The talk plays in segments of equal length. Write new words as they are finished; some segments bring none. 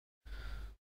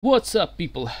What's up,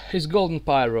 people? It's Golden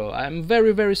Pyro. I'm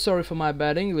very sorry for my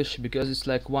bad English because it's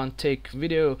like one take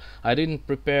video. I didn't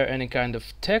prepare any kind of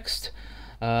text.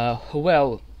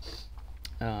 Well,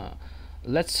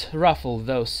 let's raffle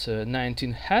those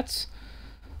 19 hats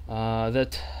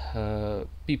that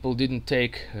people didn't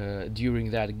take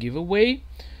during that giveaway.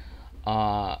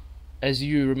 As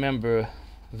you remember,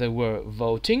 they were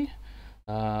voting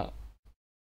and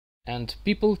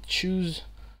people choose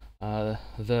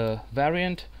the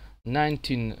variant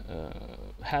 19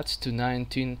 hats to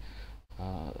 19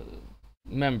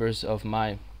 members of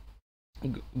my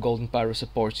Golden Pyro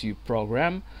Supports You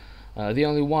program. The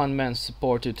only one man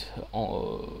supported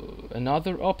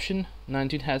another option,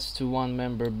 19 hats to one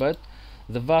member, but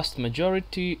the vast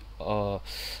majority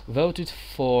voted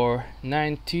for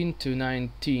 19 to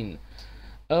 19.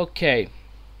 Okay,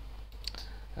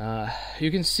 you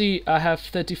can see I have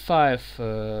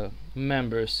 35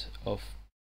 members of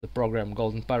the program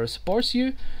Golden Pyro Supports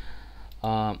You,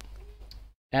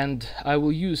 and I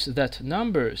will use that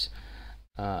numbers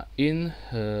in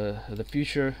the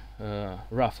future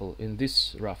raffle, in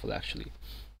this raffle actually.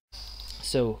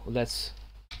 So let's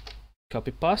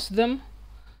copy paste them,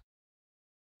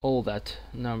 all that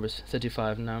numbers,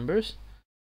 35 numbers.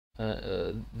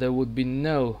 There would be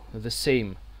the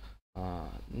same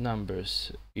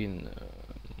numbers in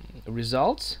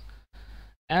results,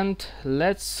 and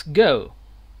let's go.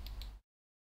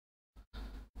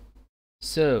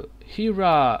 So here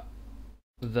are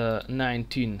the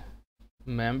 19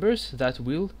 members that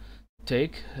will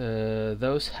take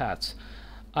those hats.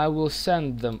 I will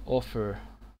send them offer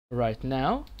right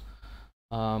now.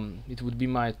 It would be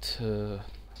a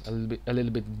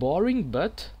little bit boring,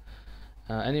 but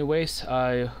anyways,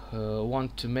 I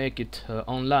want to make it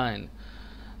online.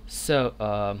 So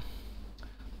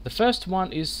the first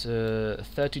one is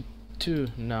 32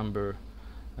 number,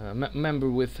 member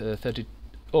with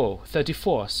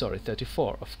 34, sorry,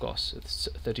 34, of course, it's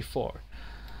 34.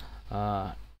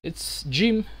 It's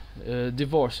Jim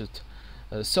Divorced.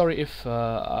 Sorry if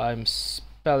I'm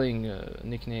spelling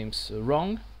nicknames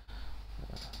wrong.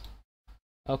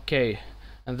 Okay,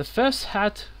 and the first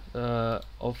hat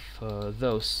of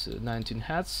those 19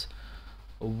 hats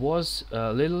was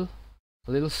a little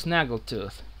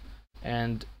snaggletooth,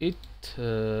 and it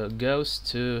goes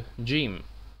to Jim.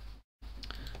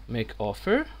 Make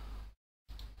offer.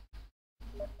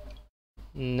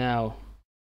 Now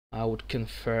I would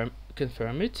confirm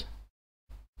it.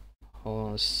 Hold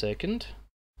on a second.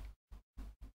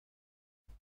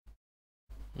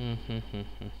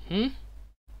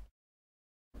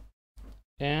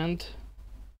 And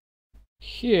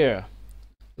here,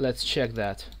 let's check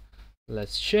that.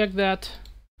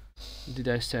 Did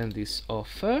I send this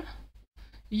offer?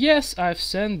 Yes, I've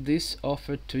sent this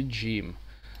offer to Jim.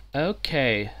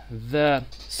 Okay, the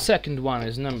second one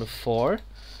is number 4.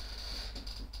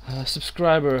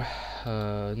 Subscriber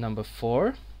number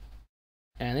 4,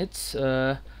 and it's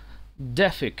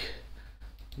Defik.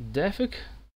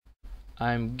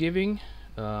 I'm giving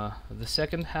the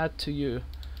second hat to you,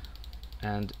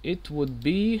 and it would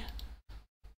be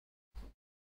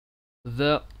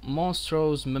the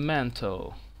Monstrous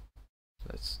Memento.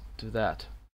 Let's do that.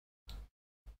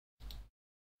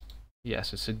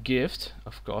 Yes, it's a gift,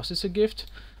 of course it's a gift.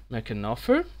 Make an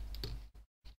offer,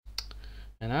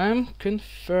 and I'm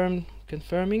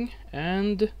confirming,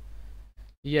 and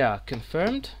yeah,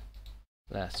 confirmed.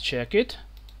 Let's check it,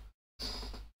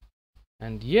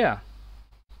 and yeah,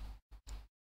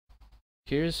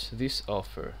 here's this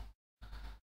offer.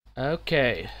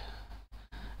 Okay,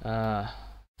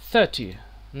 30,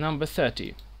 number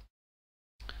 30.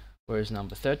 Where is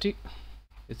number 30?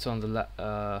 It's on the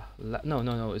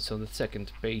no, it's on the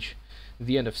second page,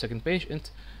 the end of second page. And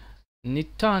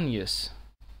Nitanius,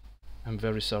 I'm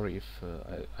very sorry if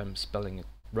I'm spelling it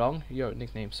wrong, your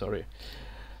nickname, sorry.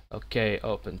 Okay,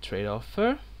 open trade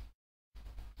offer,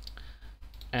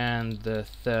 and the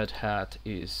third hat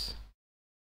is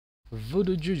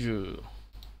Voodoo Juju.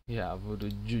 Yeah,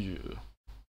 Voodoo Juju.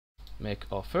 Make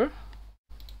offer.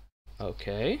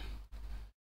 Okay,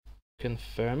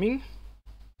 confirming,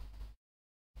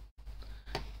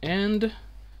 and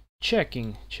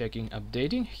checking,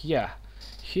 updating. Yeah,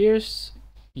 here's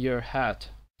your hat.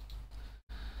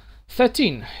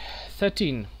 13.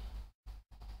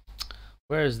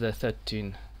 Where is the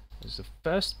 13? Is the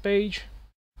first page?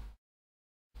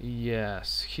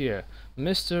 Yes, here,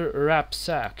 Mr.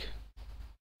 Rapsack.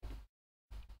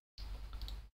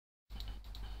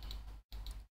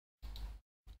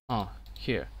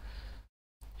 Here,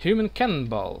 Human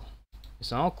Cannonball.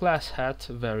 It's an all-class hat,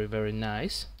 very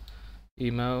nice.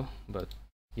 Emo, but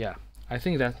yeah, I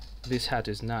think that this hat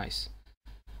is nice.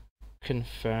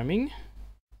 Confirming.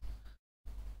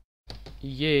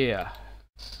 Yeah,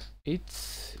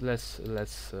 it's let's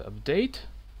update.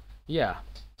 Yeah,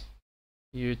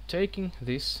 you're taking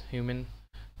this human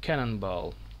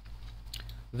cannonball.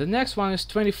 The next one is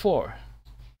 24.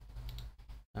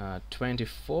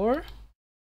 24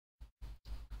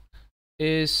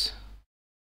 is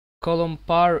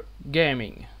Columpar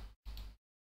Gaming.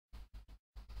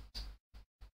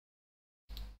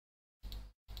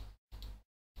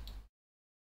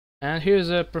 And here's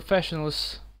a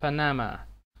Professional's Panama.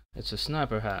 It's a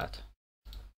sniper hat.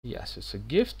 Yes, it's a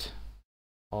gift.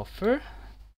 Offer.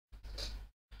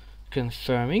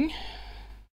 Confirming.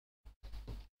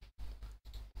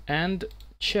 And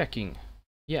checking.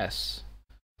 Yes.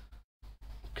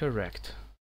 Correct.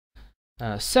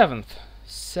 Seventh,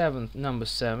 number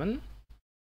 7.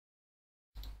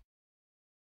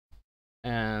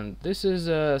 And this is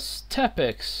a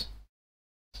Stepex.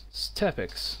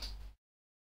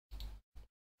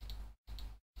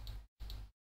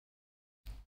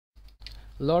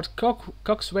 Lord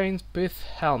Coxswain's pith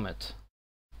helmet.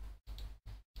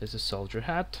 It's a soldier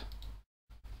hat.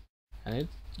 And it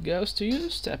goes to you,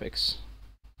 Stepex.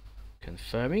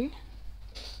 Confirming.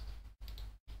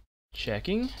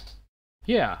 Checking.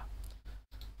 Yeah.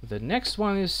 The next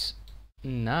one is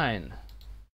 9.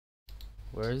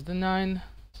 Where's the 9?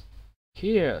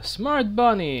 Here. Smart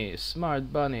Bunny.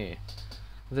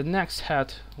 The next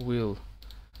hat will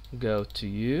go to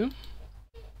you.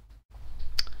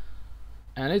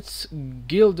 And it's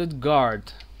Gilded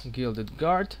Guard.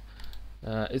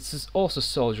 It's also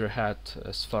soldier hat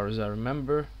as far as I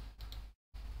remember.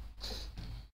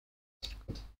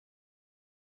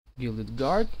 Gilded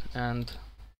Guard, and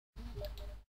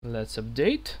let's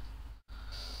update.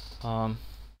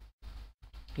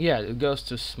 Yeah, it goes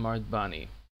to Smart Bunny.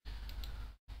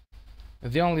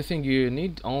 The only thing you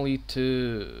need only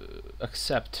to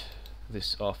accept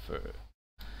this offer.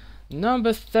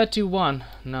 Number 31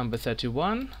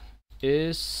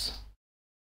 is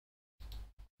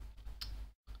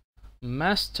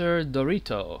Master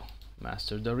Dorito.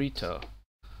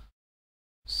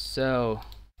 So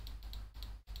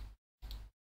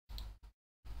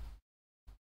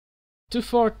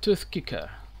 2-4 Tooth Kicker.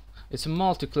 It's a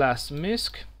multi-class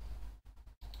misc.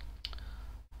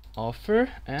 Offer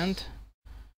and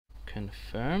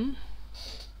confirm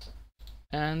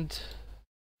and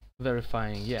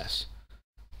verifying yes.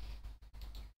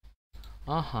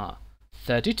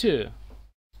 32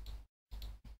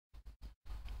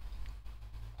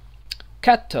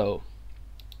 Cat Toe.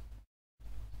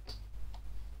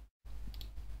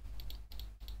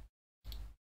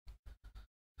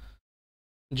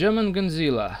 German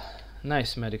Gonzilla.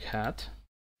 Nice medic hat.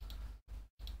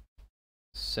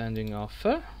 Sending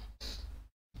offer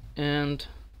and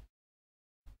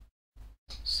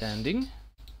sending.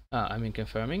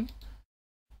 Confirming.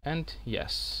 And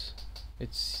yes,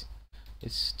 it's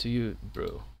to you,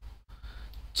 bro.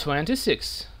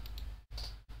 26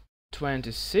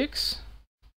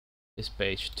 is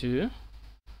page 2.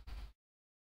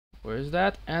 Where is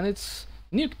that? And it's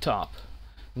Nuke Top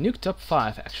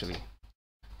 5 actually.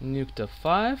 Nuke Top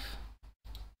 5.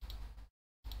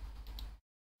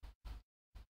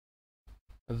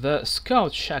 The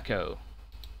Scout Shaco.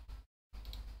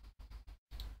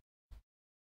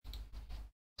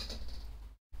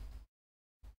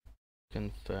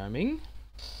 Confirming.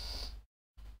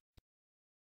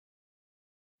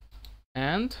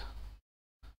 And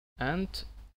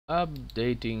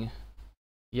updating.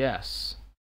 Yes,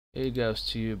 it goes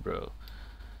to you, bro.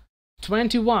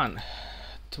 21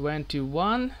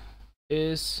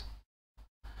 is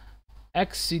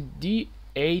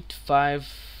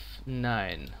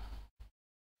XCD859.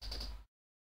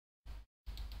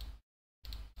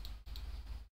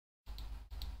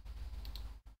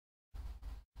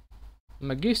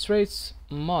 Magistrate's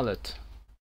mullet,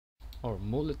 or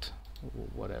mullet,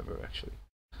 whatever actually.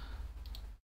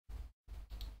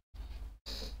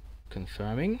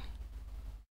 Confirming.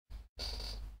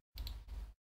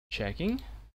 Checking.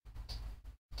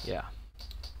 Yeah.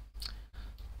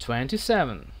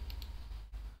 27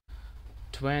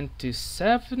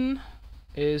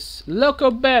 is Loco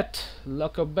Bet.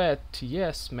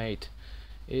 Yes, mate,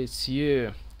 it's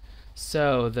you.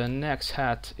 So the next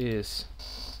hat is,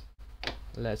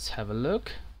 let's have a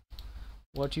look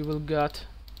what you will got.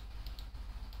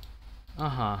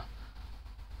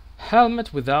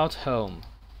 Helmet without home.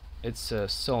 It's a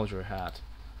soldier hat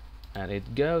and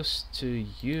it goes to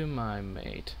you, my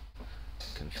mate.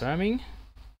 Confirming.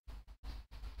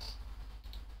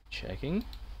 Checking.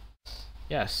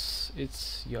 Yes,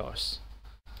 it's yours.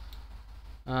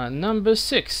 Number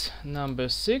 6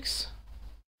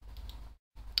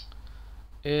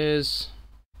 is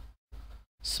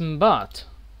Smbat.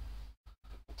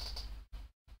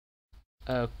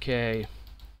 Okay.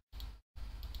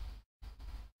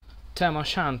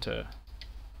 Tamashanter.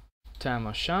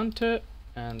 Tamashanter,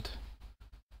 and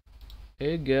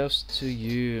it goes to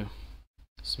you,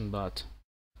 Smbat.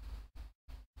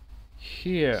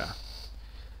 Here.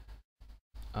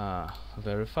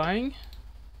 Verifying.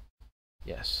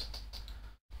 Yes.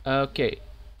 Okay.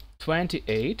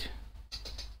 28.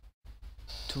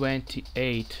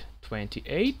 28.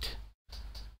 28.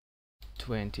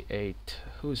 28.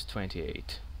 Who's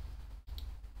 28?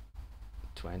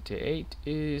 28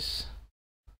 is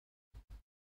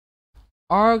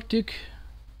Arctic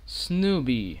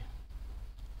Snoopy.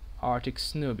 Arctic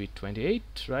Snoopy.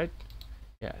 28, right?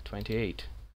 Yeah, 28.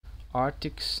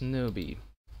 Arctic Snoopy.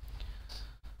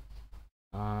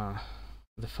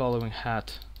 The following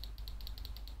hat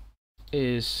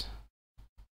is,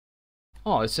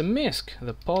 oh, it's a Misk,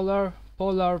 the polar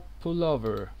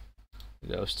pullover.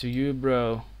 It goes to you,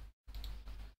 bro.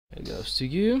 It goes to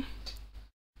you.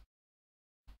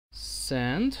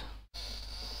 Send.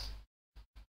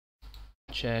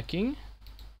 Checking.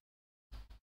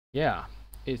 Yeah,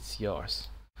 it's yours.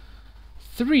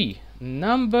 3.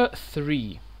 Number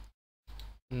 3.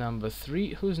 Number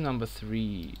 3. Who's number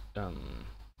 3?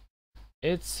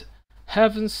 It's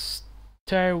Heaven's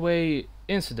Stairway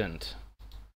Incident.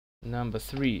 Number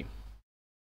 3.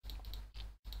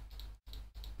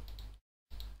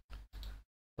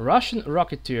 Russian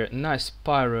Rocketeer. Nice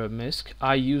pyro Misk.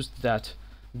 I used that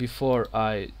before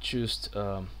I chose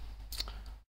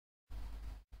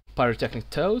Pyrotechnic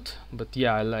Toad, but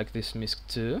yeah, I like this Misk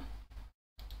too.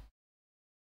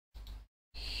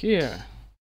 Here.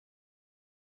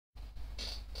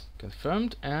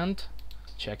 Confirmed and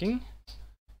checking.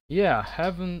 Yeah,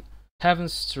 Heaven's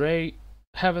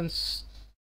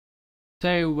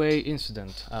Stairway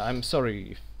Incident. I'm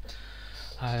sorry if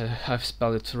I've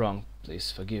spelled it wrong.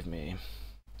 Please forgive me.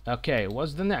 Okay,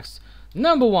 what's the next?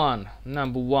 Number 1.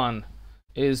 Number 1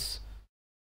 is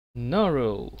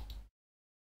Noro.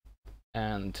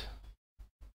 And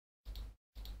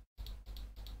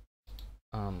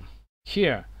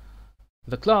here,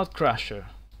 the Cloud Crusher.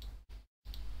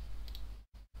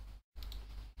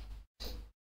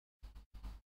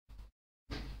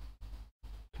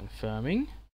 Confirming.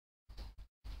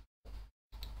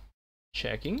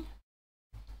 Checking.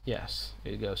 Yes,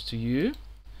 it goes to you.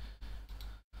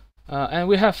 And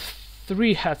we have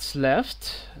 3 hats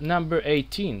left. Number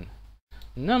 18.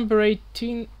 Number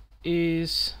 18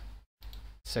 is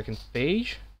second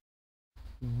page.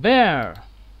 Bear.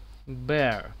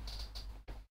 Bear.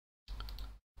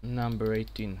 Number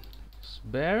 18 is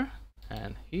Bear,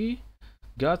 and he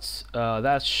got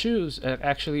that shoes.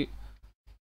 Actually,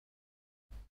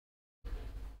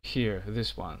 here,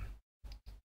 this one.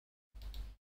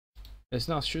 It's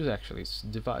not shoes, actually, it's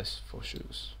device for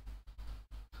shoes.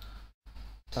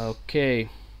 Okay.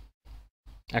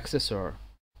 Accessor.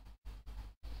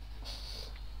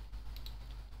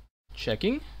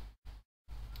 Checking.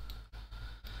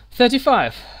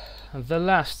 35. The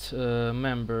last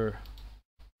member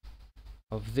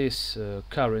of this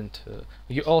current.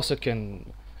 You also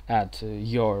can add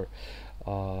your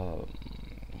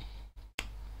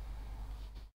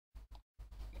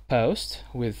post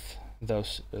with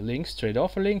those links, trade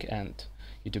offer link and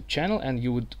YouTube channel, and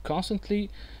you would constantly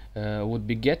would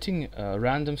be getting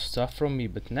random stuff from me.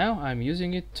 But now I'm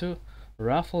using it to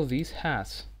raffle these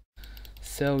hats.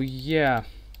 So yeah,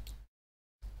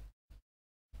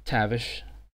 Tavish,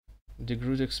 the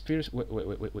Groot Experience.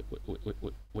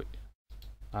 Wait.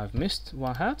 I've missed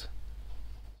one hat.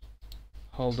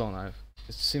 Hold on,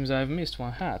 it seems I've missed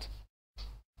one hat.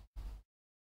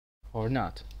 Or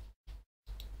not.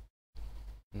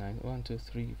 9, 1, 2,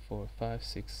 3, 4, 5,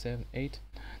 6, 7, 8,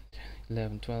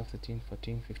 11, 12, 13,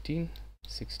 14, 15,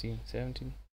 16,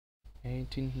 17,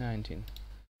 18, 19.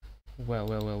 Well.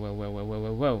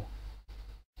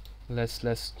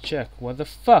 Let's check. What the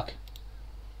fuck?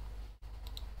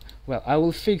 Well, I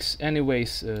will fix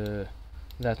anyways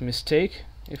that mistake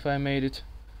if I made it.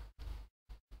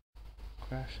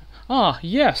 Crash. Ah,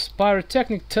 yes,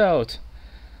 Pyrotechnic Toad.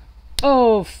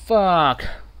 Oh fuck.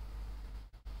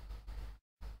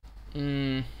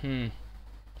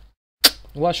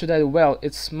 What should I do? Well,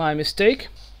 it's my mistake.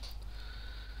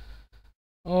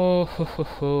 Oh,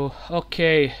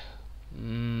 okay.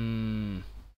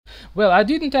 Well, I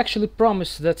didn't actually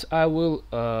promise that I will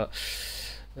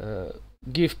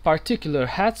give particular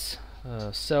hats,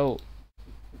 so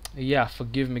yeah,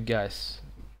 forgive me guys.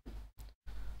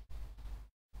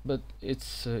 But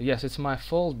it's yes, it's my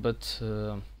fault, but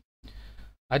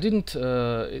I didn't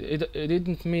it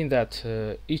didn't mean that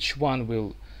each one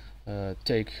will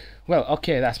take, well,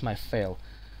 okay, that's my fail.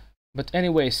 But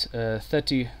anyways,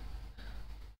 30,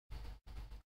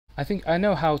 I think I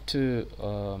know how to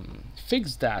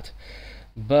fix that,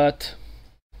 but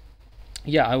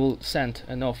yeah, I will send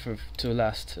an offer to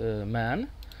last man,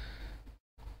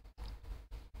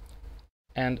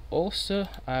 and also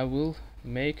I will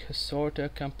make a sort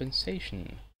of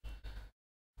compensation.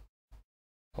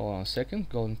 Hold on a second.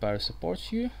 Golden Pyre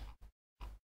supports you.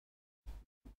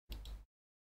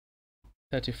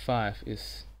 35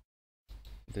 is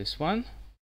this one.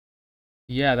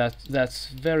 Yeah, that's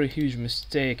very huge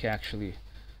mistake actually.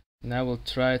 And I will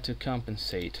try to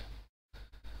compensate.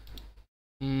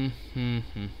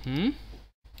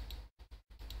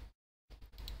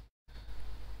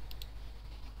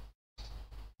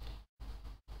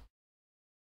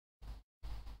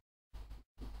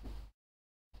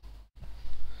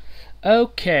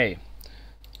 Okay,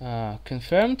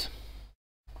 confirmed.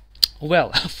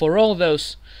 Well, for all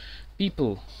those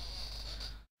people,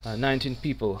 19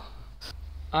 people,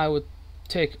 I would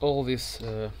take all these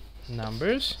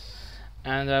numbers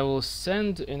and I will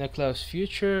send in a close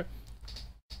future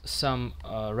some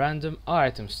random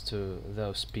items to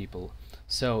those people.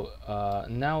 So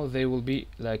now they will be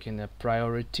like in a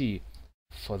priority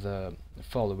for the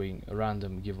following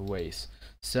random giveaways.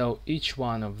 So each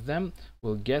one of them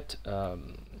will get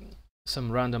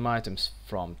some random items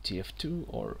from TF2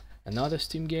 or another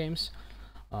Steam games.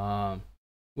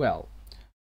 Well,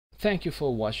 thank you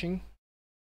for watching.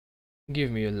 Give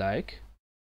me a like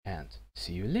and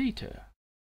see you later.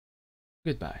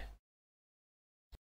 Goodbye.